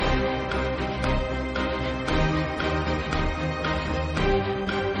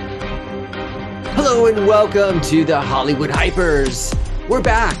and welcome to the Hollywood Hypers. We're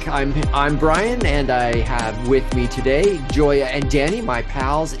back. I'm Brian, and I have with me today Joya and Danny, my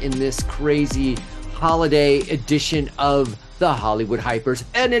pals, in this crazy holiday edition of the Hollywood Hypers.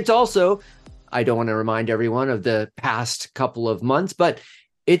 And it's also, I don't want to remind everyone of the past couple of months, but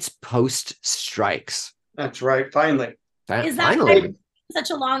it's post-strikes. That's right. Finally. Is that Finally.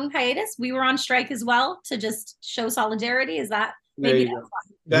 Such a long hiatus? We were on strike as well to just show solidarity. Is that maybe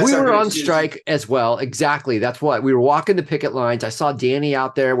that's why? We were on strike as well. Exactly. That's what we were walking the picket lines. I saw Danny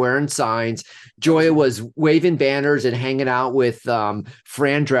out there wearing signs. Joya was waving banners and hanging out with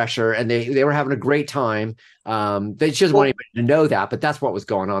Fran Drescher, and they were having a great time. They just wanted anybody to know that, but that's what was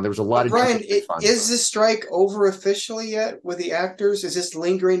going on. There was a lot of Brian, is this strike over officially yet with the actors? Is this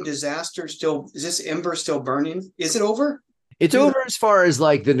lingering disaster still? Is this ember still burning? Is it over? It's over as far as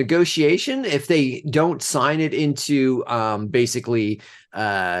like the negotiation. If they don't sign it into basically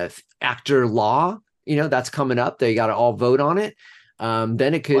actor law, that's coming up. They got to all vote on it.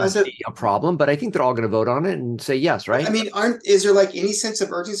 Then it could be a problem, but I think they're all going to vote on it and say yes, right? I mean, is there like any sense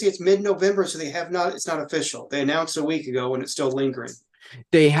of urgency? It's mid-November, so it's not official. They announced a week ago and it's still lingering.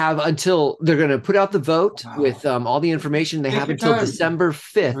 They have until they're going to put out the vote with all the information. They have until December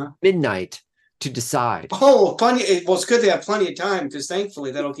 5th, midnight, to decide. Oh, plenty. Well, it's good they have plenty of time because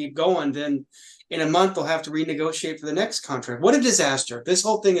thankfully that'll keep going. Then in a month, they'll have to renegotiate for the next contract. What a disaster. This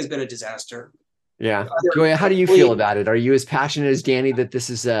whole thing has been a disaster. Yeah. Joya, how do you feel about it? Are you as passionate as Danny that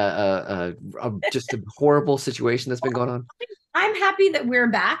this is just a horrible situation that's been going on? I'm happy that we're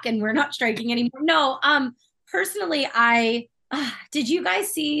back and we're not striking anymore. No, personally, did you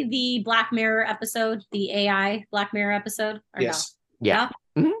guys see the Black Mirror episode, the AI Black Mirror episode? Or yes. No? Yeah.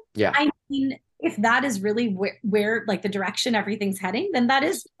 Yeah. Mm-hmm. Yeah. I mean, if that is really where like the direction everything's heading, then that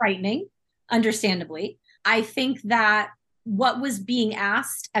is frightening, understandably. I think that what was being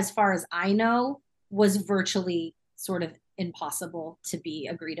asked, as far as I know, was virtually sort of impossible to be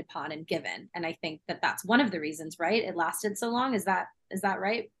agreed upon and given. And I think that that's one of the reasons, right? It lasted so long. Is that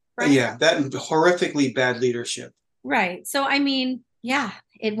right? Brian? Yeah, that horrifically bad leadership. Right. So, I mean, yeah,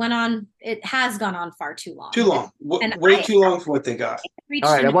 it has gone on far too long. Too long. Way too long for what they got.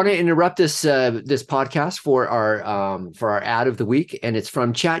 All right, I want to interrupt this podcast for our ad of the week, and it's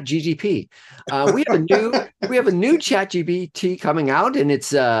from ChatGPT. We have a new ChatGPT coming out, and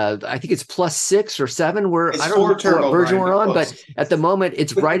it's I think it's +6 or 7. I don't know what version we're on, but at the moment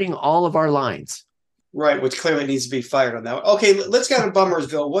it's writing all of our lines. Right, which clearly needs to be fired on that one. Okay, let's get to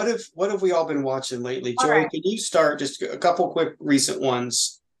Bummersville. What have we all been watching lately? Joy, right. Can you start just a couple quick recent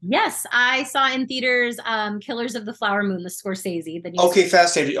ones? Yes, I saw in theaters Killers of the Flower Moon, the Scorsese. Okay,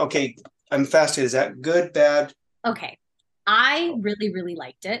 fascinated. Okay, I'm fascinated. Is that good, bad? Okay, I really, really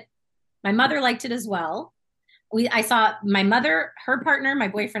liked it. My mother liked it as well. I saw my mother, her partner, my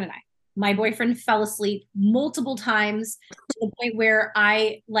boyfriend, and I. My boyfriend fell asleep multiple times to the point where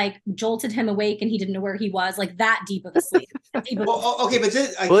I jolted him awake and he didn't know where he was, like that deep of a sleep. Okay,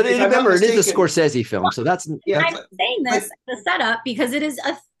 but remember, it is a Scorsese film, so that's. Yeah, I'm saying this the setup because it is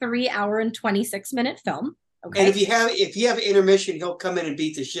a 3 hour and 26-minute film. Okay, and if you have intermission, he'll come in and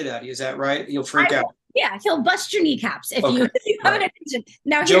beat the shit out of you. Is that right? You'll freak out. Yeah, he'll bust your kneecaps if you have an intermission.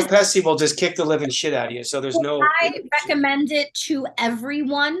 Now, Joe Pesci will just kick the living shit out of you. So there's no. I recommend it to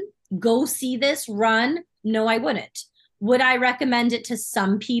everyone. Go see this, run. No, I wouldn't. Would I recommend it to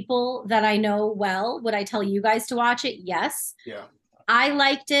some people that I know well? Would I tell you guys to watch it? Yes. Yeah. I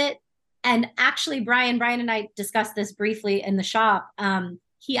liked it. And actually, Brian and I discussed this briefly in the shop. Him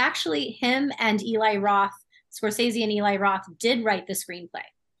and Eli Roth, Scorsese and Eli Roth did write the screenplay.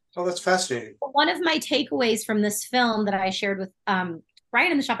 Oh, that's fascinating. One of my takeaways from this film that I shared with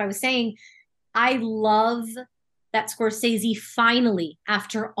Brian in the shop, I was saying, I love that Scorsese finally,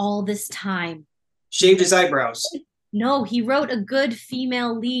 after all this time, shaved his eyebrows. No, he wrote a good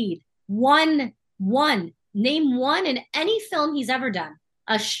female lead. Name one in any film he's ever done.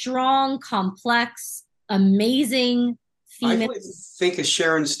 A strong, complex, amazing female. I think of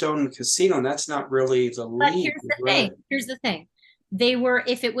Sharon Stone in Casino, and that's not really the lead. But here's the thing.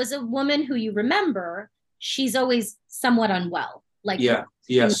 If it was a woman who you remember, she's always somewhat unwell.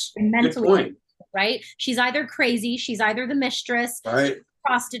 Yes. Mentally. Good point. Right? She's either crazy, she's either the mistress, right,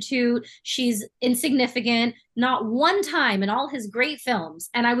 prostitute, she's insignificant. Not one time in all his great films.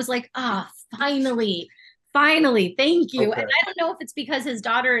 And I was like, finally, thank you. Okay. And I don't know if it's because his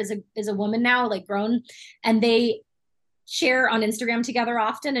daughter is a woman now, like grown, and they share on Instagram together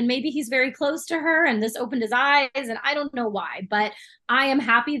often. And maybe he's very close to her and this opened his eyes. And I don't know why, but I am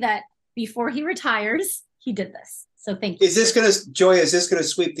happy that before he retires, he did this. So thank you. Is this going to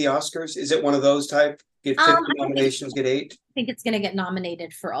sweep the Oscars? Is it one of those type? Get 50 nominations, get 8? I think it's going to get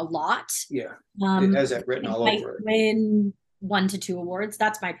nominated for a lot. Yeah, it has that written all over it. Win 1 to 2 awards.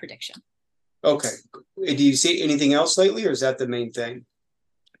 That's my prediction. Okay. Do you see anything else lately, or is that the main thing?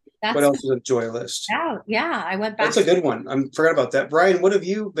 What else is on the Joy list? Yeah, I went back. That's a good one. I forgot about that. Brian, what have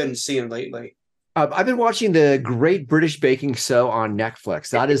you been seeing lately? I've been watching the Great British Baking Show on Netflix.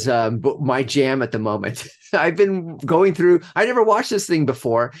 That is my jam at the moment. I've been going through, I never watched this thing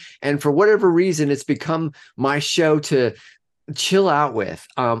before. And for whatever reason, it's become my show to chill out with.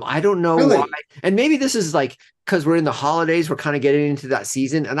 I don't know why. And maybe this is like, because we're in the holidays, we're kind of getting into that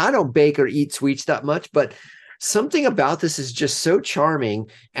season. And I don't bake or eat sweets that much, but something about this is just so charming.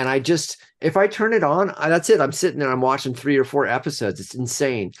 And if I turn it on, that's it. I'm sitting there, I'm watching 3 or 4 episodes. It's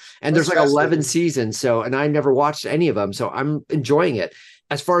insane. And there's like 11 seasons. And I never watched any of them. So I'm enjoying it.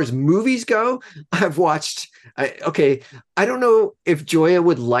 As far as movies go, I've watched, I don't know if Joya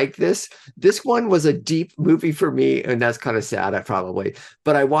would like this. This one was a deep movie for me. And that's kind of sad,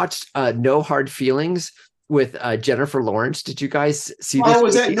 but I watched No Hard Feelings with Jennifer Lawrence. Did you guys see this? Oh,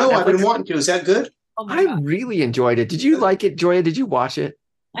 was that? No, I've been wanting to. Is that good? Oh I really enjoyed it. Did you like it, Joya? Did you watch it?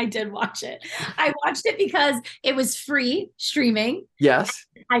 I did watch it. I watched it because it was free streaming. Yes.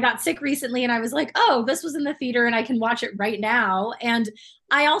 I got sick recently and I was like, oh, this was in the theater and I can watch it right now. And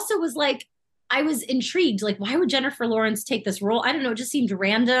I also was like, I was intrigued. Like, why would Jennifer Lawrence take this role? I don't know. It just seemed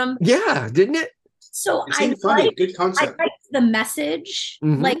random. Yeah, didn't it? So good concept. I liked the message,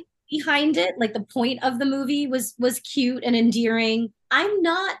 like behind it. Like the point of the movie was cute and endearing.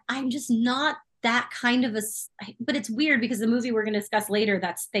 I'm just not that kind of but it's weird because the movie we're going to discuss later,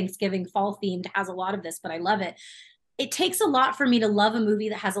 that's Thanksgiving fall themed, has a lot of this, but I love it. It takes a lot for me to love a movie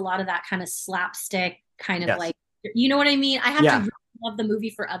that has a lot of that kind of slapstick kind of like, you know what I mean? I have to really love the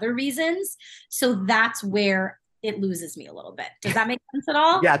movie for other reasons. So that's where it loses me a little bit. Does that make sense at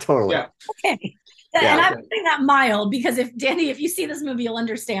all? Yeah, totally. Yeah. Okay. And I'm putting that mild because if you see this movie, you'll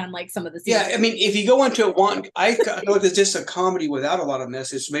understand like some of the scenes. Yeah, I mean, if you go into it, I know it's just a comedy without a lot of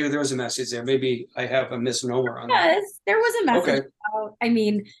message. Maybe there was a message there. Maybe I have a misnomer on that. Yes, there was a message about, I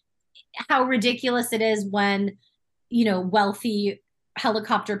mean, how ridiculous it is when, wealthy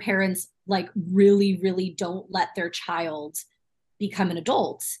helicopter parents like really, really don't let their child become an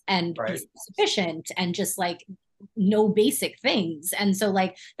adult and be sufficient and just like know basic things. And so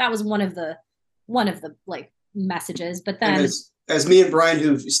like that was one of the like messages. But then as me and Brian,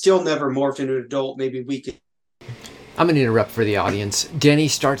 who still never morphed into an adult, maybe we could. I'm going to interrupt for the audience. Danny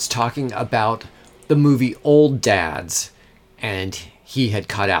starts talking about the movie Old Dads, and he had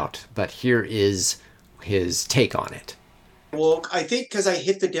cut out, but here is his take on it. Well, I think because I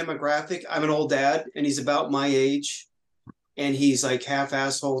hit the demographic, I'm an old dad and he's about my age and he's like half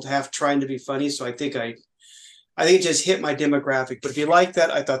asshole, half trying to be funny. So I think it just hit my demographic. But if you like that,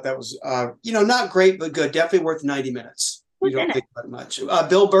 I thought that was, not great, but good. Definitely worth 90 minutes. You don't think about it much.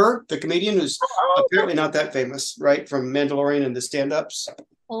 Bill Burr, the comedian, who's apparently not that famous, right? From Mandalorian and the stand-ups.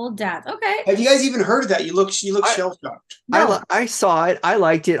 Old Dads. Okay. Have you guys even heard of that? You look shell-shocked. No. I saw it. I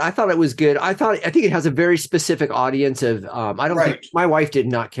liked it. I thought it was good. I think it has a very specific audience of, I don't think my wife did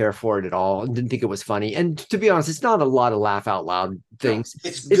not care for it at all and didn't think it was funny. And to be honest, it's not a lot of laugh out loud things. No,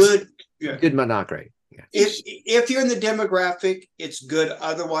 it's good. Good, but not great. Yeah. If you're in the demographic, it's good.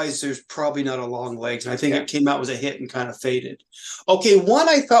 Otherwise, there's probably not a long legs. And I think it came out as a hit and kind of faded. Okay, one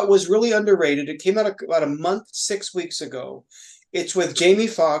I thought was really underrated. It came out about a month, 6 weeks ago. It's with Jamie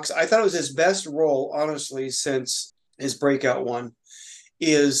Foxx. I thought it was his best role, honestly, since his breakout one.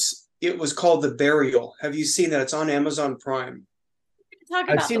 It was called The Burial. Have you seen that? It's on Amazon Prime.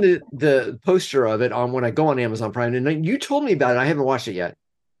 I've seen the poster of it on when I go on Amazon Prime, and you told me about it. I haven't watched it yet.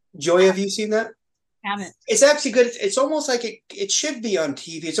 Joy, have you seen that? Haven't. It's actually good. It's almost like it should be on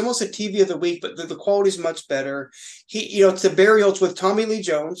TV. It's almost a TV of the week, but the quality is much better. It's The Burial. It's with Tommy Lee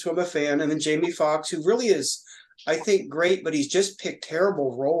Jones, who I'm a fan, and then Jamie Foxx, who really is, I think, great, but he's just picked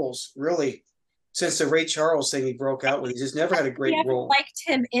terrible roles, really, since the Ray Charles thing he broke out with. He's just never had a great role. I liked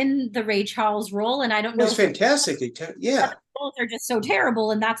him in the Ray Charles role, and I don't know. It's fantastic. Roles are just so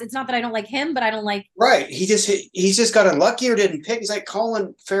terrible, and it's not that I don't like him, but I don't like. Right. He's just got unlucky or didn't pick. He's like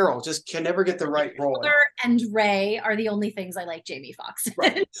Colin Farrell, just can never get the right role. And Ray are the only things I like Jamie Foxx.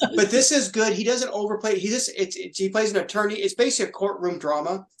 Right. But this is good. He doesn't overplay. He plays an attorney. It's basically a courtroom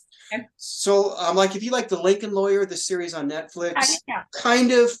drama. Okay. So like if you like The Lincoln Lawyer, the series on Netflix,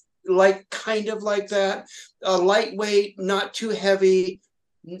 kind of like that, lightweight, not too heavy,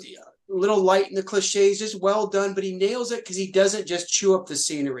 little light in the cliches, just well done, but he nails it because he doesn't just chew up the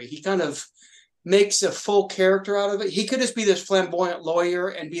scenery. He kind of makes a full character out of it. He could just be this flamboyant lawyer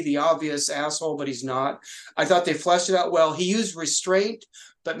and be the obvious asshole, but he's not. I thought they fleshed it out well. He used restraint,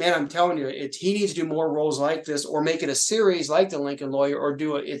 but man, I'm telling you, he needs to do more roles like this, or make it a series like The Lincoln Lawyer, or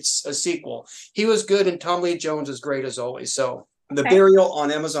it's a sequel. He was good, and Tom Lee Jones is great as always. So The Burial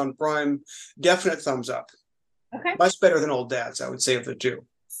on Amazon Prime, definite thumbs up. Okay. Much better than Old Dads, I would say, of the two.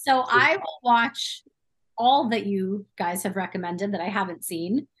 So I will watch all that you guys have recommended that I haven't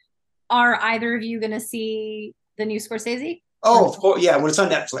seen. Are either of you going to see the new Scorsese? Oh, of course. Yeah, when it's on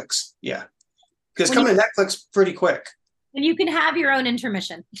Netflix. Yeah. Because coming to Netflix pretty quick. And you can have your own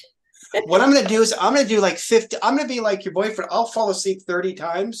intermission. What I'm going to do is I'm going to do like 50. I'm going to be like your boyfriend. I'll fall asleep 30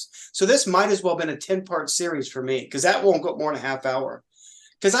 times. So this might as well have been a 10-part series for me, because that won't go more than a half hour.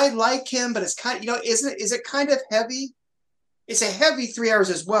 Because I like him, but it's kind of, is it kind of heavy? It's a heavy 3 hours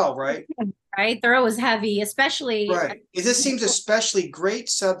as well, right? Right. They're always heavy, especially. Right. This seems especially great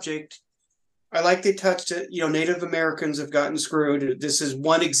subject. I like they touched it. Native Americans have gotten screwed. This is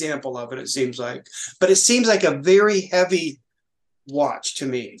one example of it, it seems like. But it seems like a very heavy watch to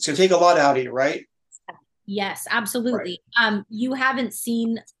me. It's going to take a lot out of you, right? Yes, absolutely. Right. You haven't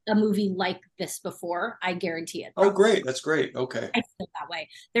seen a movie like this before, I guarantee it. Oh, great. That's great. Okay. I feel that way.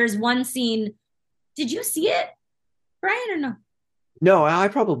 There's one scene. Did you see it, Brian, or no? No, I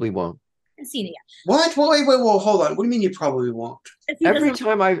probably won't. I haven't seen it yet. What? Wait, hold on. What do you mean you probably won't? Every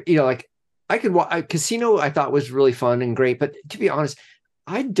time I could watch Casino, I thought was really fun and great, but to be honest,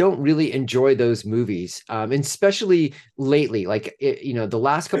 I don't really enjoy those movies, and especially lately. Like the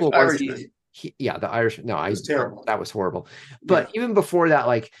last couple of ones. The Irish. No, terrible. That was horrible. But even before that,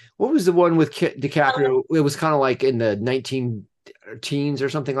 like, what was the one with DiCaprio? It was kind of like in the 19 teens or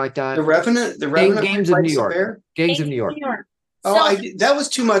something like that. The Revenant. Gangs of New York. Gangs of New York. Oh, that was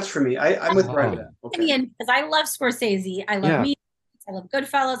too much for me. I'm with Brenda. Okay. Because I love Scorsese. I love me. I love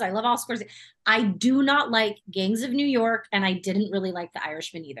Goodfellas. I love all Scorsese. I do not like Gangs of New York, and I didn't really like The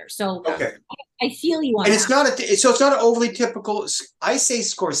Irishman either. So I feel you on and that. It's not an overly typical. I say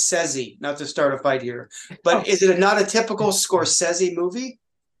Scorsese, not to start a fight here, but is it not a typical Scorsese movie?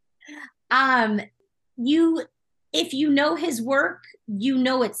 If you know his work,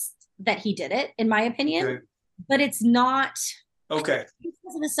 it's that he did it, in my opinion. But it's not. Okay.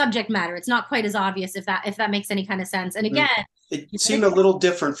 Because of the subject matter, it's not quite as obvious, if that makes any kind of sense. And again, it seemed a little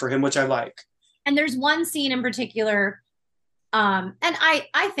different for him, which I like. And there's one scene in particular, and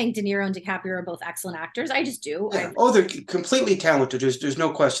I think De Niro and DiCaprio are both excellent actors. I just do. Yeah. They're completely talented. There's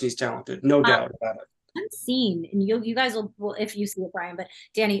no question he's talented. No doubt about it. One scene, and you guys will if you see it, Brian, but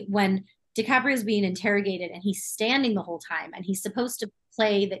Danny, when DiCaprio is being interrogated and he's standing the whole time, and he's supposed to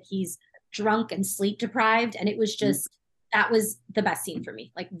play that he's drunk and sleep deprived, and it was just. That was the best scene for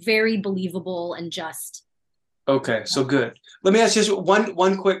me. Like, very believable and just. Okay, so good. Let me ask you just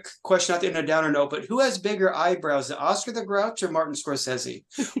one quick question, not in a downer note, but who has bigger eyebrows, the Oscar the Grouch or Martin Scorsese?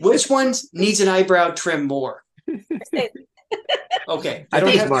 Which one needs an eyebrow trim more? Okay, I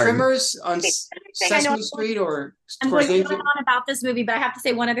don't have trimmers on Sesame Street or Scorsese. I'm going on about this movie, but I have to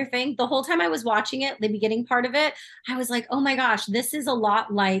say one other thing. The whole time I was watching it, the beginning part of it, I was like, oh my gosh, this is a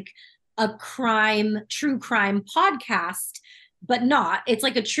lot like a true crime podcast, but not. It's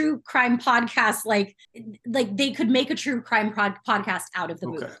like a true crime podcast, like they could make a true crime podcast out of the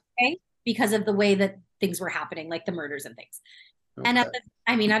movie, okay? Because of the way that things were happening, like the murders and things. Okay. And I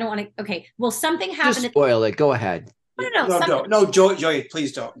don't want to. Okay, well, something happened. Just spoil it. Go ahead. No, Joy,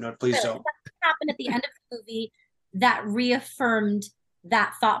 please don't. No, please don't. Something happened at the end of the movie that reaffirmed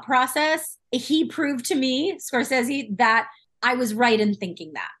that thought process. He proved to me, Scorsese, that I was right in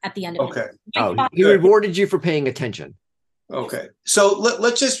thinking that at the end of it. He rewarded you for paying attention. Okay. So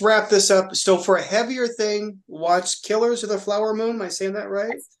let's just wrap this up. So for a heavier thing, watch Killers of the Flower Moon. Am I saying that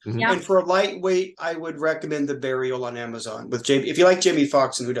right? Mm-hmm. Yeah. And for a lightweight, I would recommend The Burial on Amazon with Jamie. If you like Jamie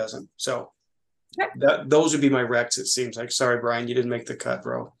Foxx, and who doesn't? So those would be my recs, it seems like. Sorry, Brian, you didn't make the cut,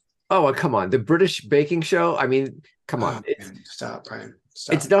 bro. Oh, well, come on. The British Baking Show. I mean, come on. Stop, Brian.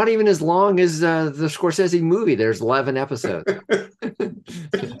 Stop. It's not even as long as the Scorsese movie. There's 11 episodes.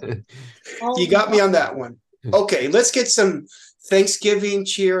 You got me on that one. Okay, let's get some Thanksgiving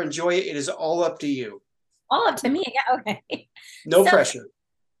cheer. Enjoy it. It is all up to you. All up to me. Yeah, okay. No pressure.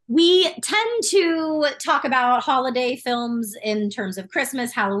 We tend to talk about holiday films in terms of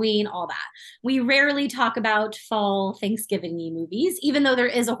Christmas, Halloween, all that. We rarely talk about fall Thanksgiving-y movies, even though there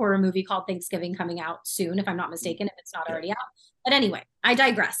is a horror movie called Thanksgiving coming out soon, if I'm not mistaken, if it's not already out. But anyway, I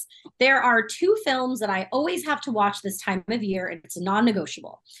digress. There are two films that I always have to watch this time of year, and it's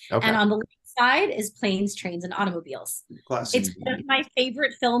non-negotiable. Okay. And on the left side is Planes, Trains, and Automobiles. Classic. It's one of my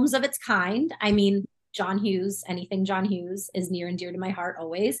favorite films of its kind. I mean, John Hughes, anything John Hughes is near and dear to my heart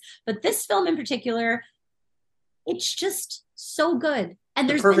always. But this film in particular, it's just so good. And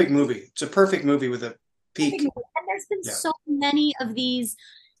It's there's a perfect movie. It's a perfect movie with a peak. and there's been so many of these,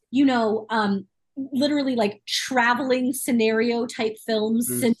 you know, literally like traveling scenario type films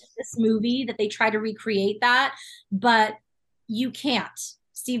since this movie that they try to recreate that, but you can't.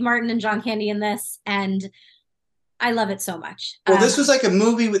 Steve Martin and John Candy in this, and I love it so much. Well, this was like a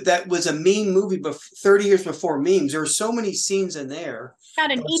movie that was a meme movie 30 years before memes. There were so many scenes in there.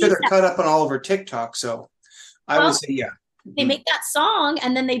 Got an I'm sure they're cut up on all over TikTok. So I would say, yeah. They make that song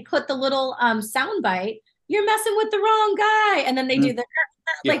and then they put the little sound bite. You're messing with the wrong guy, and then they do the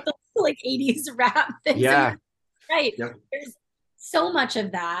like the like 80s rap thing. Yeah, right. Yeah. There's so much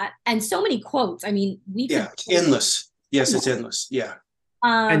of that and so many quotes. I mean, it's endless. Yes, it's endless. Yeah.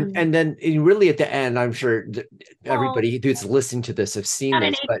 And then really at the end, I'm sure everybody who's listening to this have seen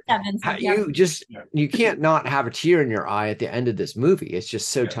this, but you can't not have a tear in your eye at the end of this movie. It's just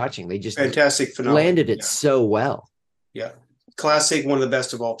so touching. They just fantastic, phenomenal. Landed it so well. Yeah, classic, one of the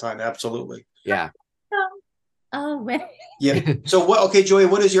best of all time. Absolutely. Yeah. Oh, wait. Yeah. So what? Okay, Joy,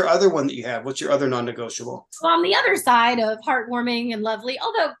 what is your other one that you have? What's your other non-negotiable? Well, on the other side of heartwarming and lovely,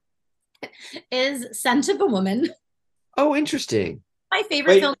 although is Scent of a Woman. Oh, interesting. My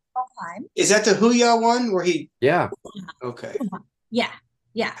favorite film of all time. Is that the Huya one where he? Yeah. Okay. Yeah.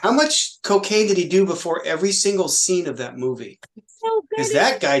 Yeah. How much cocaine did he do before every single scene of that movie? So good. Because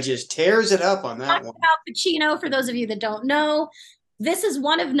that guy just tears it up on that one. About Pacino, for those of you that don't know, this is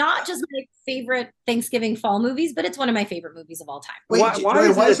one of not just my favorite Thanksgiving fall movies, but it's one of my favorite movies of all time. Wait,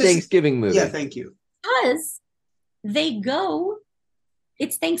 why is it a Thanksgiving movie? Yeah, thank you. Because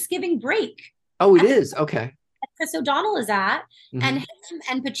it's Thanksgiving break. Oh, it is? Okay. Chris O'Donnell is at, and him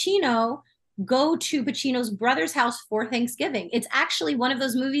and Pacino go to Pacino's brother's house for Thanksgiving. It's actually one of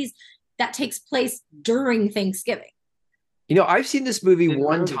those movies that takes place during Thanksgiving. You know, I've seen this movie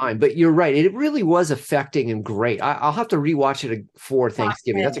one time, but you're right. It really was affecting and great. I'll have to rewatch it for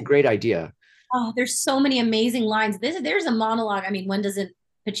Thanksgiving. That's a great idea. Oh, there's so many amazing lines. There's a monologue. I mean, when doesn't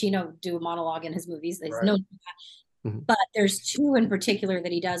Pacino do a monologue in his movies? There's no, but there's two in particular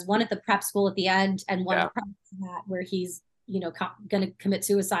that he does. One at the prep school at the end, and one at that where he's, you know, going to commit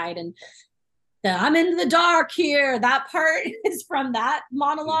suicide. And I'm in the dark here. That part is from that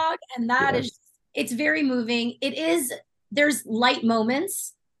monologue, and that is, it's very moving. It is. There's light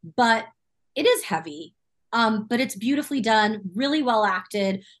moments, but it is heavy. But it's beautifully done, really well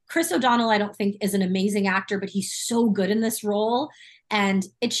acted. Chris O'Donnell, I don't think, is an amazing actor, but he's so good in this role. And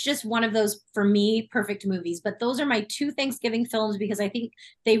it's just one of those, for me, perfect movies. But those are my two Thanksgiving films because I think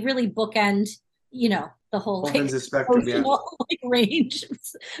they really bookend, you know, the whole spectrum, range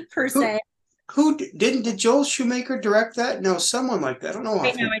per se. Did Joel Schumacher direct that? No, someone like that. I don't know.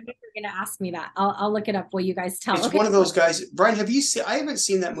 I know. I think you're going to ask me that. I'll look it up while you guys tell. It's one of those guys. Brian, have you seen? I haven't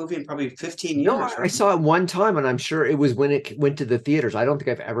seen that movie in probably 15 years. No, I saw it one time, and I'm sure it was when it went to the theaters. I don't think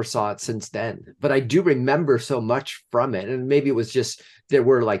I've ever saw it since then, but I do remember so much from it. And maybe it was just there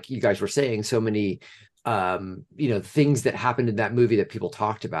were, like you guys were saying, so many, you know, things that happened in that movie that people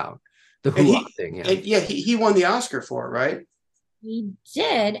talked about. The hula thing. Yeah. He won the Oscar for it, right? He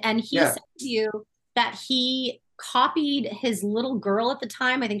did, and he said to you that he copied his little girl at the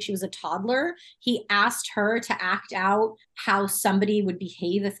time. I think she was a toddler. He asked her to act out how somebody would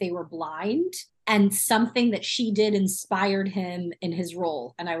behave if they were blind, and something that she did inspired him in his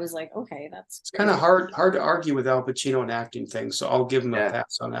role. And I was like, okay, it's kind of hard to argue with Al Pacino and acting things. So I'll give him a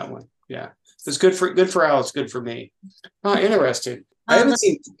pass on that one. Yeah, it's good for Al. It's good for me. Oh, interesting. I haven't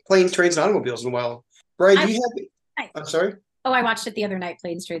seen Planes, Trains, and Automobiles in a while. Brian, do you have? I'm sorry. Oh, I watched it the other night,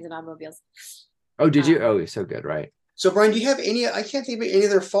 Planes, Trains, and Automobiles. Oh, did you? Oh, so good, right? So, Brian, do you have any? I can't think of any of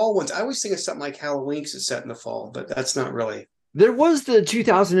their fall ones. I always think of something like Halloween because it's set in the fall, but that's not really. There was the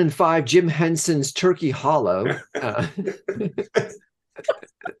 2005 Jim Henson's Turkey Hollow.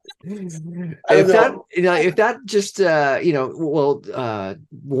 If that just will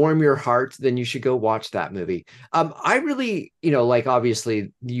warm your heart, then you should go watch that movie. I really, like,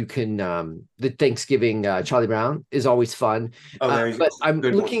 obviously you can the Thanksgiving Charlie Brown is always fun. But I'm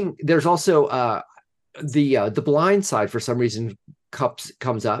looking one. There's also the Blind Side for some reason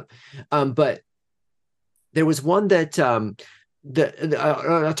comes up, but there was one that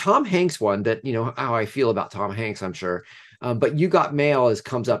Tom Hanks one that, how I feel about Tom Hanks, I'm sure. But You Got Mail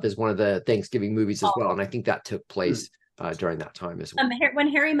comes up as one of the Thanksgiving movies as well. And I think that took place during that time as well. When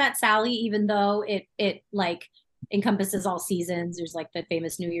Harry Met Sally, even though it like encompasses all seasons, there's like the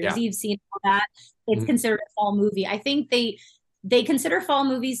famous New Year's Eve scene, all that, it's considered a fall movie. I think they consider fall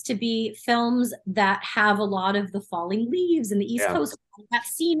movies to be films that have a lot of the falling leaves in the East Coast, that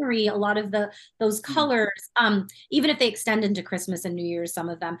scenery, a lot of those colors, even if they extend into Christmas and New Year's, some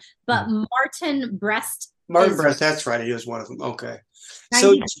of them. But Martin Brest, that's right. He was one of them. Okay.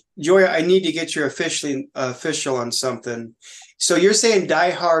 So, Joya, I need to get your official on something. So you're saying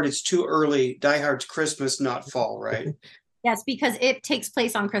Die Hard is too early. Die Hard's Christmas, not fall, right? Yes, because it takes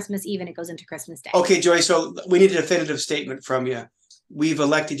place on Christmas Eve and it goes into Christmas Day. Okay, Joy, so we need a definitive statement from you. We've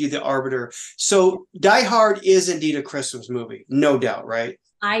elected you the arbiter. So Die Hard is indeed a Christmas movie, no doubt, right?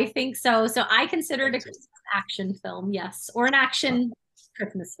 I think so. So I consider it a Christmas action film, yes, or an action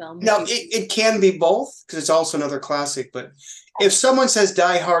Christmas film. Now, it can be both, because it's also another classic, but if someone says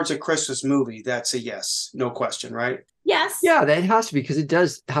Die Hard's a Christmas movie, that's a yes, no question, right? Yes. Yeah, that has to be, because it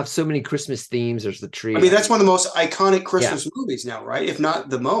does have so many Christmas themes. There's the tree. I mean, that's one of the most iconic Christmas movies now, right? If not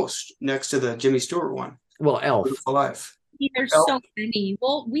the most, next to the Jimmy Stewart one. Well, Elf. Alive. There's so many.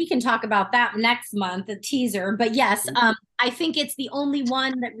 Well, we can talk about that next month, a teaser. But yes, I think it's the only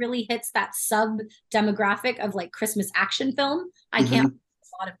one that really hits that sub demographic of like Christmas action film. I can't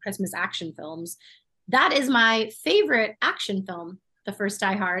a lot of Christmas action films. That is my favorite action film, the first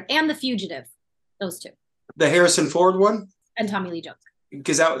Die Hard and The Fugitive. Those two. The Harrison Ford one? And Tommy Lee Jones.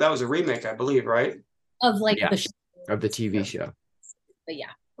 Because that was a remake, I believe, right? Of like the show. Of the TV show. But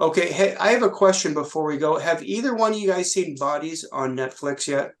yeah. Okay, hey, I have a question before we go. Have either one of you guys seen Bodies on Netflix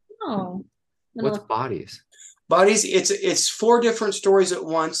yet? Oh. What's Bodies? Bodies, it's 4 different stories at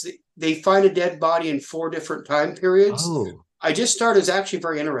once. They find a dead body in 4 different time periods. Oh. I just started. It's actually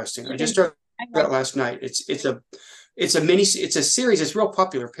very interesting. I just started that last night. It's a series. It's real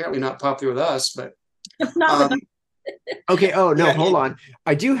popular. Apparently not popular with us, but okay. Oh no, hold on.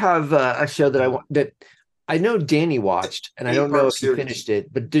 I do have a show that I know Danny watched, and I don't know if you finished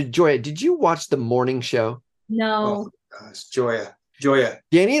it. But Joya, did you watch the morning show? No. Oh, gosh, Joya.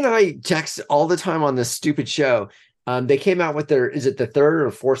 Danny and I text all the time on this stupid show. They came out with is it the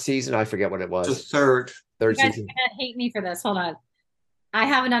 3rd or 4th season? I forget what it was. The third you guys season. Hate me for this. Hold on. I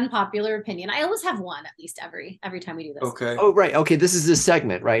have an unpopular opinion. I always have one, at least every time we do this. Okay. Oh, right. Okay. This is this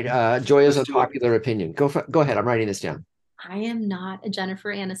segment, right? Joya's unpopular opinion. Go ahead. I'm writing this down. I am not a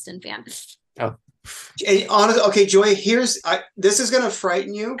Jennifer Aniston fan. Oh. And honestly, okay, Joya, this is going to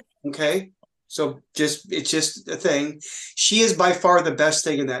frighten you. Okay. So it's just a thing. She is by far the best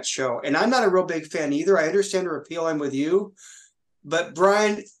thing in that show. And I'm not a real big fan either. I understand her appeal. I'm with you. But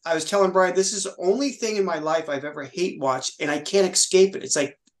Brian, I was telling Brian, this is the only thing in my life I've ever hate watched, and I can't escape it. It's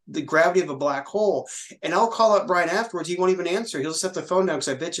like the gravity of a black hole. And I'll call up Brian afterwards. He won't even answer. He'll set the phone down because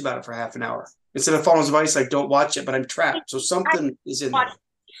I bitch about it for half an hour. Instead of following his advice, like, don't watch it, but I'm trapped. So something is in there.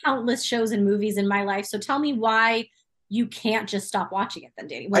 Countless shows and movies in my life. So tell me why you can't just stop watching it then,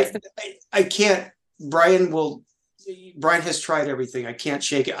 Danny. I can't. Brian has tried everything. I can't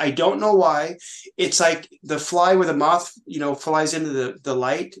shake it. I don't know why. It's like the fly where the moth, flies into the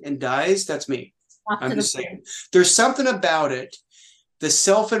light and dies. That's me. I'm just saying. There's something about it. The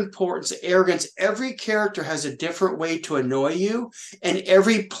self-importance, arrogance. Every character has a different way to annoy you, and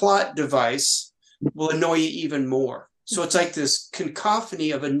every plot device will annoy you even more. So it's like this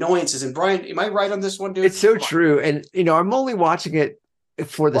cacophony of annoyances. And Brian, am I right on this one, dude? It's so true. And, I'm only watching it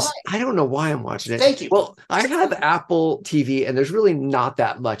for this. I don't know why I'm watching it. Thank you. Well, I have Apple TV, and there's really not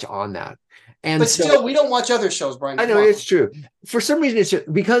that much on that. But still, we don't watch other shows, Brian. I know it's true. For some reason, it's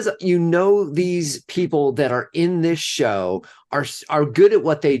just because these people that are in this show are good at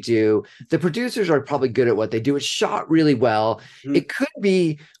what they do. The producers are probably good at what they do. It's shot really well. Mm-hmm. It could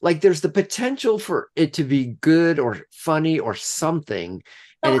be like there's the potential for it to be good or funny or something.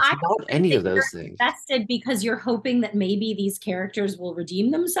 And it's not any of those things. Invested because you're hoping that maybe these characters will redeem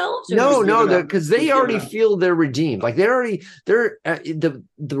themselves. No, because they already feel they're redeemed. Like the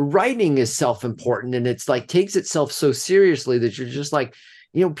writing is self-important, and it's like takes itself so seriously that you're just like,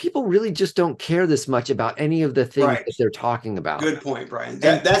 people really just don't care this much about any of the things that they're talking about. Good point, Brian.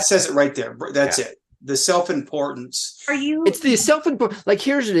 That says it right there. That's it. The self-importance. It's the self-importance. Like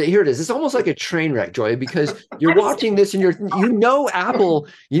here it is. It's almost like a train wreck, Joy, because you're watching this and Apple,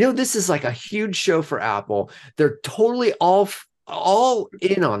 this is like a huge show for Apple. They're totally all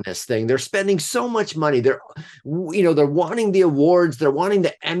in on this thing. They're spending so much money. They're wanting the awards, they're wanting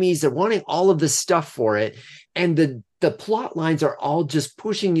the Emmys, they're wanting all of this stuff for it. And the plot lines are all just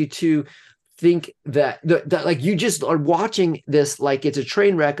pushing you to think that like you just are watching this like it's a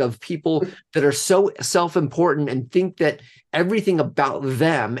train wreck of people that are so self-important and think that everything about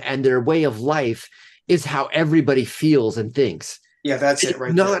them and their way of life is how everybody feels and thinks. Yeah, that's it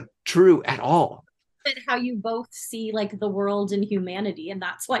right there. Not true at all. How you both see like the world and humanity, and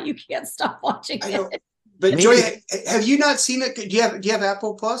that's why you can't stop watching it. But Maybe. Joy, have you not seen it? Do you have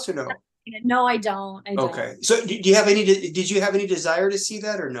Apple Plus or no? No, I don't. Okay. So do you have any? Did you have any desire to see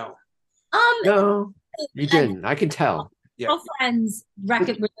that or no? No, you didn't. I can tell. Yeah. Girlfriends were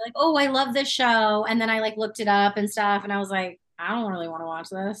like, "Oh, I love this show," and then I like looked it up and stuff, and I was like, "I don't really want to watch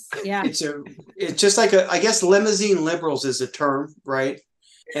this." Yeah, it's just like I guess limousine liberals is a term, right?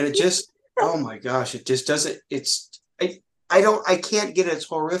 And it just, oh my gosh, it just doesn't. I can't get it. It's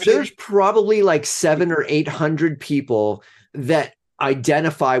horrific. There's probably like 700 or 800 people that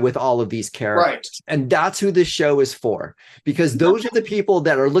identify with all of these characters. Right. And that's who this show is for, because those are the people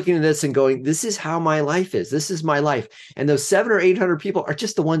that are looking at this and going, this is how my life is. This is my life. And those 700 or 800 people are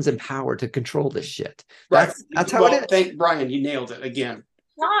just the ones in power to control this shit. That's how it is. Thank Brian. You nailed it again.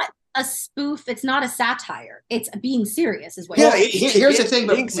 not a spoof. It's not a satire. It's being serious, is what. Yeah. Here's the thing,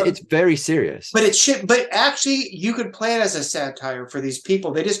 but it's very serious. But it should. But actually, you could play it as a satire for these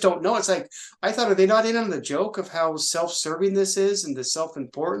people. They just don't know. It's like, I thought, are they not in on the joke of how self-serving this is and the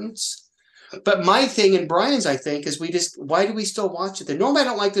self-importance? But my thing and Brian's, I think, is why do we still watch it? Then normally I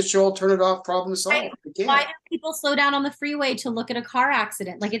don't like the show. I'll turn it off. Problem solved. Why do people slow down on the freeway to look at a car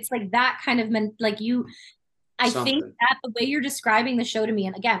accident? Like, it's like that kind of I think that the way you're describing the show to me,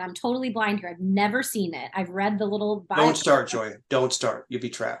 and again, I'm totally blind here. I've never seen it. I've read the little bio. Don't start, Joy. Don't start. You'll be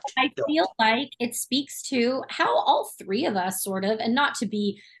trapped. I feel like it speaks to how all three of us sort of, and not to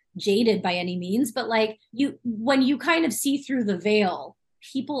be jaded by any means, but like when you kind of see through the veil,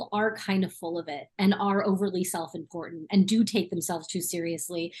 people are kind of full of it and are overly self-important and do take themselves too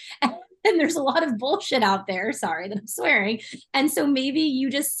seriously. And there's a lot of bullshit out there. Sorry that I'm swearing. And so maybe you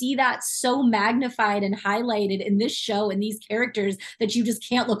just see that so magnified and highlighted in this show and these characters that you just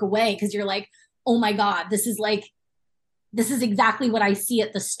can't look away, because you're like, oh my God, this is exactly what I see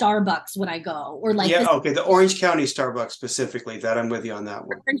at the Starbucks when I go. Or like, yeah, okay, the Orange County Starbucks specifically. That I'm with you on that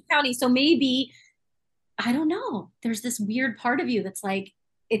one. Orange County. So maybe, I don't know, there's this weird part of you that's like,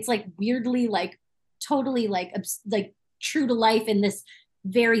 it's like weirdly like totally like true to life in this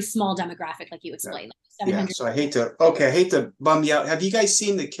very small demographic, like you explained. Yeah. Like So I hate to bum you out. Have you guys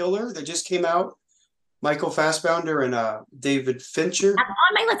seen The Killer that just came out? Michael Fassbender and David Fincher. That's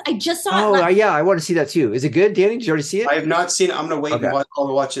on my list. I just saw it. Oh, yeah, I want to see that too. Is it good, Danny? Did you already see it? I have not seen it. I'm going to wait and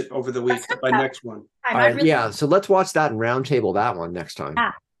I'll watch it over the week. By next one. Yeah, so let's watch that and roundtable that one next time.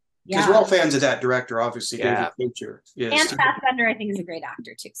 Because we're all fans of that director, obviously. David Fincher. Yes. And Fassbender, I think, is a great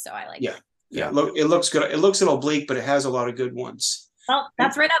actor too. So I like it. Yeah. Look, it looks good. It looks a little bleak, but it has a lot of good ones. Well,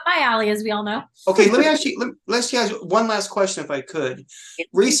 that's right up my alley, as we all know. Okay, let's ask one last question, if I could.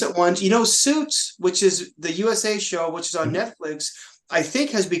 Recent ones, Suits, which is the USA show, which is on Netflix, I think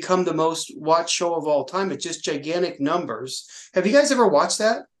has become the most watched show of all time. It's just gigantic numbers. Have you guys ever watched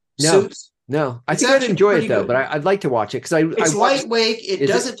that? No. Suits? No, I think I'd enjoy it though, good. But I'd like to watch it because it's lightweight. It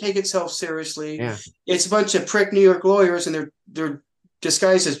doesn't take itself seriously. Yeah. It's a bunch of prick New York lawyers, and they're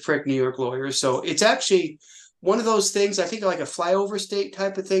disguised as prick New York lawyers. So it's actually one of those things, I think, like a flyover state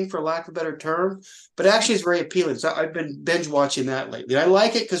type of thing, for lack of a better term, but actually it's very appealing. So I've been binge watching that lately. I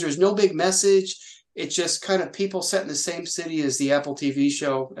like it because there's no big message. It's just kind of people set in the same city as the Apple TV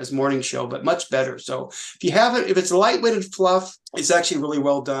show, as morning show, but much better. So if it's lightweighted fluff, it's actually really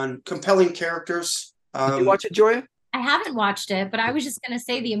well done. Compelling characters. Did you watch it, Joya? I haven't watched it, but I was just going to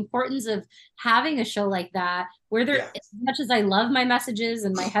say the importance of having a show like that, where as much as I love my messages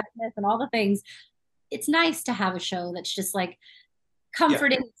and my heaviness and all the things, it's nice to have a show that's just like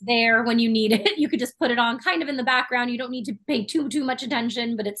comforting there when you need it. You could just put it on kind of in the background. You don't need to pay too much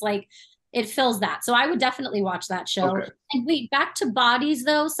attention, but it's like, it fills that. So I would definitely watch that show. Okay. And wait, back to Bodies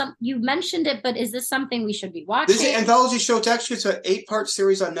though. You mentioned it, but is this something we should be watching? This is an anthology show. It's an 8-part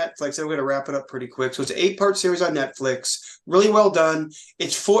series on Netflix. I'm going to wrap it up pretty quick. So it's an 8-part series on Netflix. Really well done.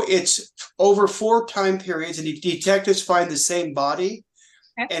 It's over 4 time periods, and the detectives find the same body.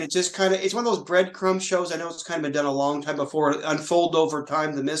 Okay. And it's just it's one of those breadcrumb shows. I know it's kind of been done a long time before. It unfold over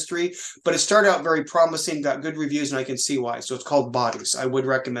time, the mystery, but it started out very promising, got good reviews, and I can see why. So it's called Bodies. I would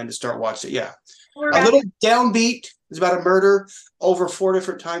recommend to start watching it. Yeah. A little downbeat. It's about a murder over 4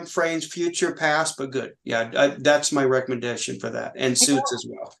 different time frames, future, past, but good. Yeah. That's my recommendation for that. And Suits as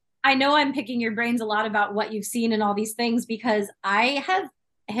well. I know I'm picking your brains a lot about what you've seen and all these things, because I have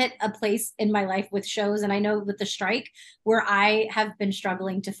hit a place in my life with shows, and I know with the strike, where I have been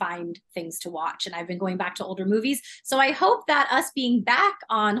struggling to find things to watch, and I've been going back to older movies. So I hope that us being back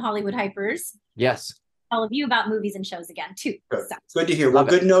on Hollywood Hypers, all of you about movies and shows again too. Good, good to hear. Well,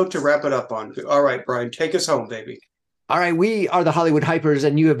 good note to wrap it up on. All right, Brian, take us home, baby. All right, we are the Hollywood Hypers,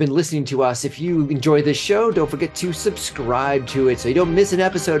 and you have been listening to us. If you enjoy this show, don't forget to subscribe to it so you don't miss an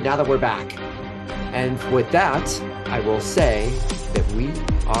episode now that we're back. And with that, I will say that we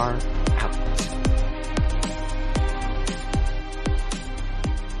are